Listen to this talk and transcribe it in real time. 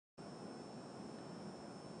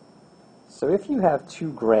So if you have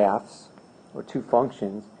two graphs, or two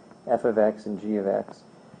functions, f of x and g of x,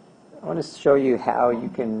 I want to show you how you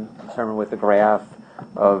can determine what the graph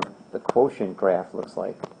of the quotient graph looks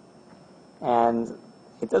like. And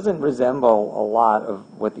it doesn't resemble a lot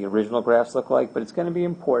of what the original graphs look like, but it's going to be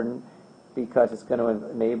important because it's going to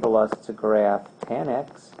enable us to graph tan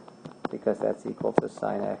x, because that's equal to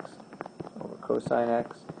sine x over cosine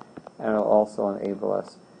x, and it'll also enable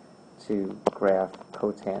us to graph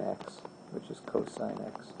cotan x, which is cosine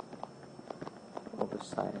x over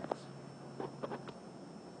sine x.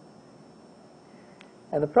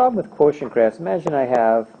 And the problem with quotient graphs, imagine I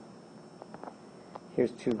have,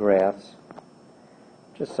 here's two graphs,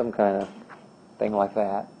 just some kind of thing like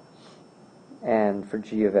that, and for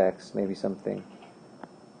g of x, maybe something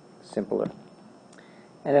simpler.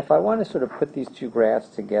 And if I want to sort of put these two graphs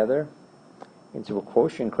together into a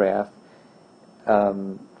quotient graph,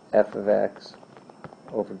 f of x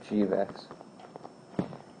over g of x, a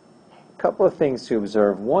couple of things to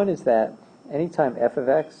observe. One is that anytime f of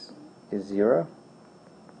x is 0,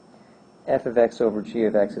 f of x over g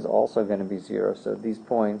of x is also going to be 0. So these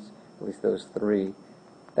points, at least those three,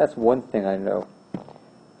 that's one thing I know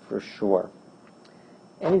for sure.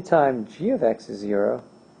 Anytime g of x is 0,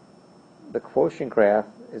 the quotient graph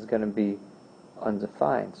is going to be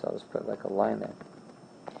undefined. So I'll just put like a line there.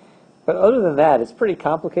 But other than that, it's pretty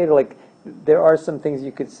complicated. Like, there are some things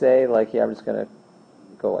you could say, like, yeah, I'm just going to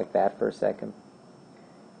go like that for a second.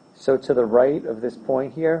 So to the right of this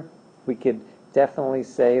point here, we could definitely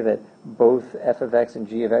say that both f of x and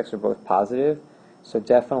g of x are both positive. So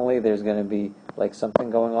definitely there's going to be like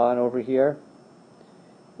something going on over here.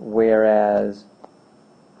 Whereas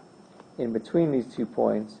in between these 2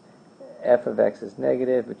 points, f of x is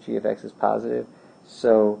negative, but g of x is positive.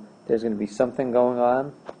 So there's going to be something going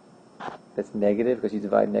on that's negative, because you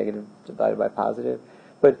divide negative divided by positive.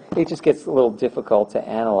 But it just gets a little difficult to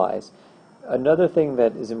analyze. Another thing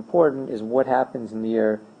that is important is what happens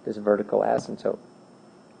near this vertical asymptote.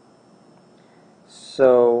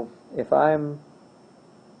 So if I'm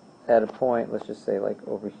at a point, let's just say like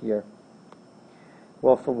over here,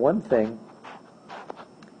 well, for one thing,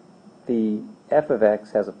 the f of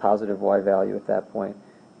x has a positive y value at that point,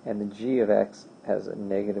 and the g of x has a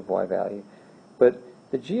negative y value. But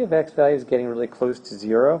the g of x value is getting really close to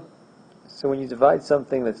 0. So when you divide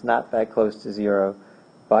something that's not that close to 0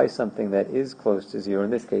 by something that is close to 0, in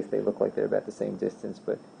this case they look like they're about the same distance,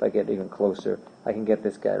 but if I get even closer, I can get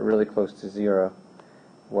this guy really close to 0.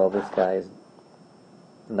 Well, this guy is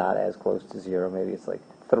not as close to 0. Maybe it's like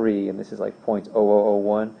 3, and this is like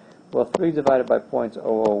 0.0001. Well, 3 divided by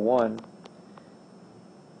 0.001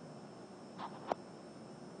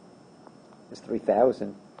 is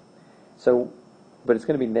 3,000. So, but it's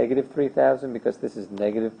going to be negative 3,000 because this is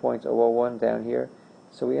negative 0.001 down here.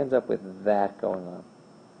 So we end up with that going on.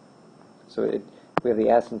 So we have the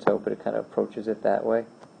asymptote, but it kind of approaches it that way.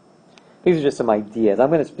 These are just some ideas. I'm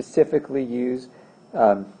going to specifically use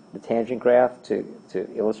the tangent graph to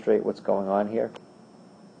illustrate what's going on here.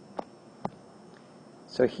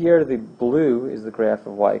 So here the blue is the graph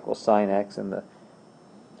of y equals sine x, and the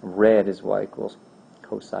red is y equals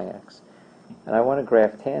cosine x. And I want to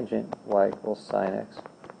graph tangent y equals sine x.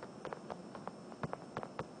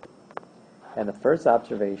 And the first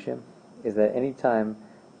observation is that anytime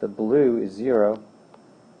the blue is 0,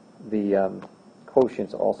 the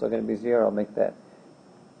quotient's also going to be 0. I'll make that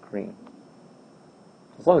green.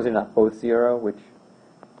 As long as they're not both 0, which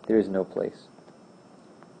there is no place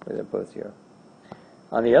where they're both 0.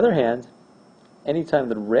 On the other hand, anytime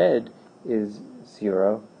the red is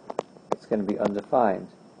 0, it's going to be undefined.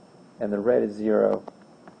 And the red is 0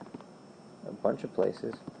 a bunch of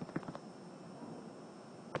places.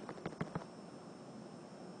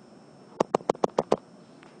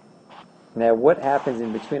 Now, what happens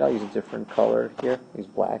in between? I'll use a different color here. Use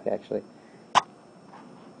black, actually.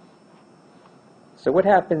 So what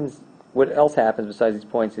else happens besides these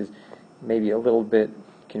points is maybe a little bit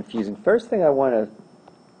confusing. First thing I want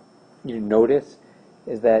you to notice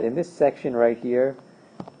is that in this section right here,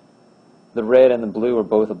 the red and the blue are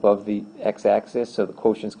both above the x-axis, so the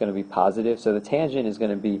quotient is going to be positive. So the tangent is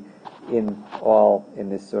going to be all in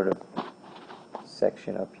this sort of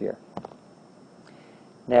section up here.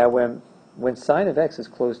 Now, when sine of x is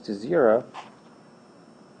close to 0,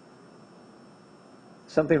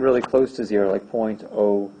 something really close to 0, like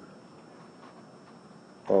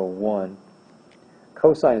 0.001,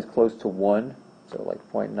 cosine is close to 1, so like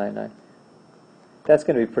 0.99. That's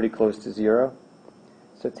going to be pretty close to 0.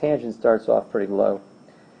 So tangent starts off pretty low.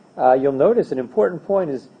 You'll notice an important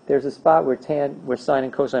point is there's a spot where sine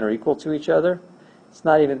and cosine are equal to each other. It's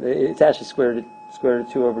not even. It's actually square root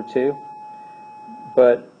of 2 over 2.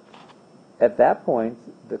 But at that point,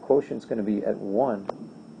 the quotient's going to be at 1.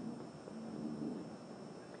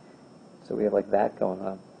 So we have like that going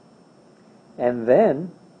on. And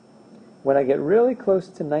then, when I get really close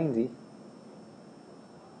to 90,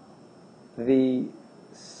 the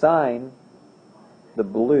sine, the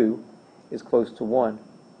blue, is close to 1.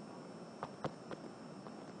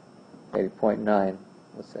 Maybe 0.9,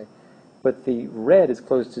 let's say. But the red is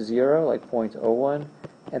close to 0, like 0.01,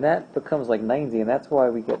 and that becomes like 90, and that's why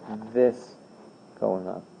we get this going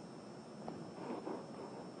on.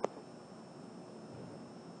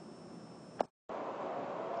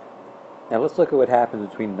 Now let's look at what happens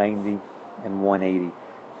between 90 and 180.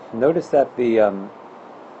 Notice that the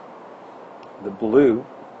blue,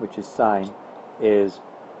 which is sine, is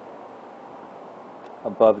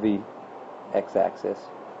above the x-axis,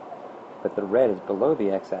 but the red is below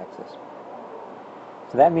the x-axis.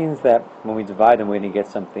 So that means that when we divide them, we're going to get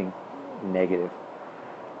something negative.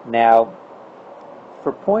 Now,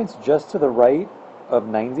 for points just to the right of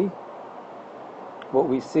 90, what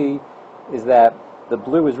we see is that the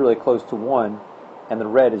blue is really close to 1, and the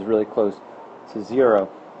red is really close to 0.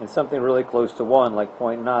 And something really close to 1, like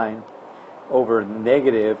 0.9, over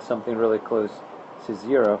negative something really close to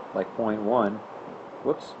 0, like 0.1,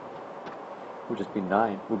 whoops, would just be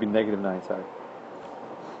 9, would be negative 9, sorry.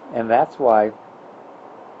 And that's why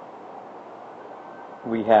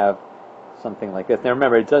we have something like this. Now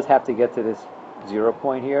remember, it does have to get to this 0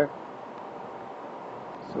 point here,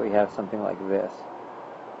 so we have something like this.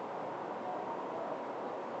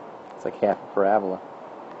 It's like half a parabola.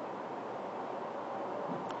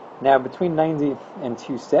 Now between 90 and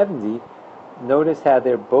 270, notice how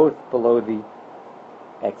they're both below the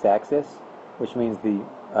x-axis, which means the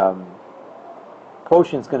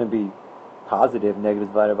quotient is going to be positive. Negative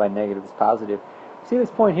divided by negative is positive. See this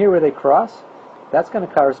point here where they cross? That's going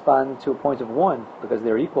to correspond to a point of 1 because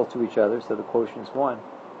they're equal to each other, so the quotient is 1.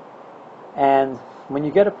 And when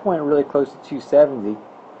you get a point really close to 270,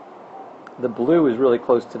 the blue is really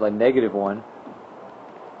close to like negative 1,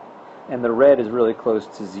 and the red is really close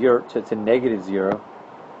to 0 to negative 0.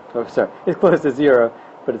 Oh, sorry, it's close to 0,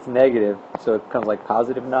 but it's negative, so it becomes like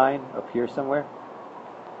positive 9 up here somewhere.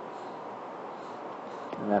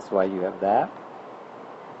 And that's why you have that.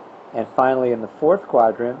 And finally, in the fourth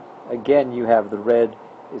quadrant, again, you have the red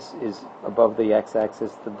is above the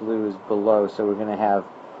x-axis, the blue is below, so we're going to have,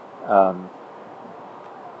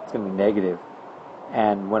 it's going to be negative.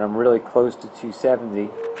 And when I'm really close to 270,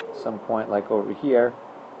 some point like over here,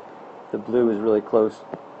 the blue is really close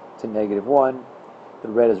to negative 1, the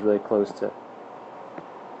red is really close to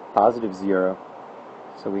positive 0,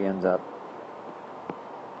 so we end up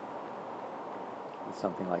with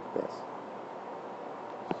something like this.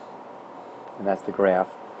 And that's the graph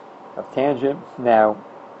of tangent. Now,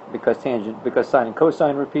 because sine and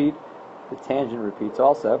cosine repeat, the tangent repeats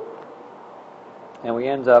also, and we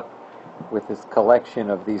end up with this collection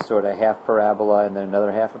of these sort of half parabola and then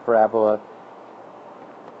another half a parabola.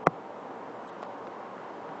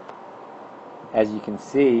 As you can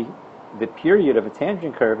see, the period of a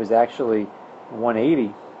tangent curve is actually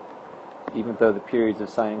 180, even though the periods of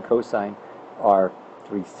sine and cosine are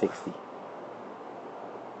 360.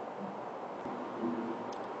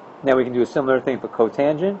 Now we can do a similar thing for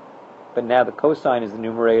cotangent, but now the cosine is the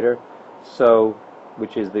numerator, so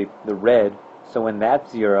which is the red. So when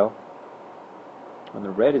that's 0, when the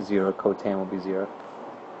red is 0, cotan will be 0.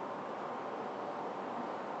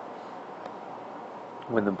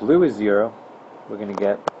 When the blue is 0, we're going to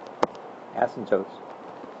get asymptotes.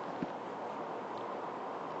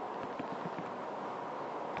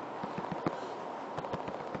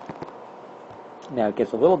 Now it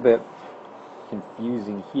gets a little bit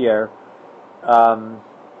confusing here.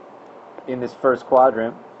 In this first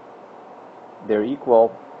quadrant, they're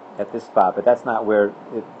equal at this spot, but that's not where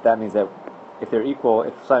that means that if they're equal,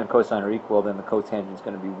 if sine and cosine are equal, then the cotangent is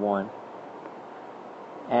going to be 1.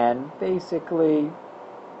 And basically,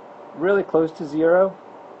 really close to 0,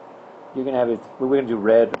 you're going to have it. We're going to do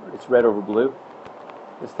red. It's red over blue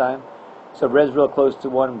this time. So red's real close to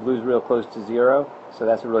 1, blue's real close to 0. So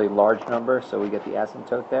that's a really large number. So we get the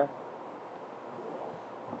asymptote there.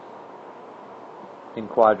 In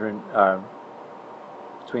quadrant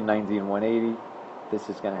between 90 and 180, this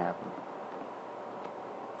is going to happen.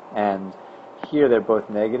 And here they're both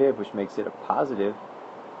negative, which makes it a positive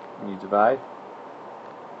when you divide.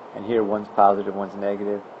 And here one's positive, one's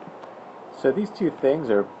negative. So these two things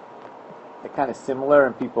they're kind of similar,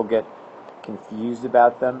 and people get confused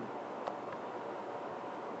about them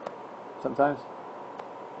sometimes.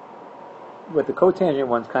 But the cotangent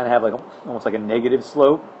ones kind of have like almost like a negative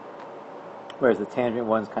slope, whereas the tangent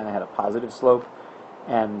ones kind of had a positive slope.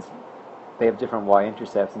 and they have different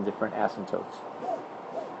y-intercepts and different asymptotes.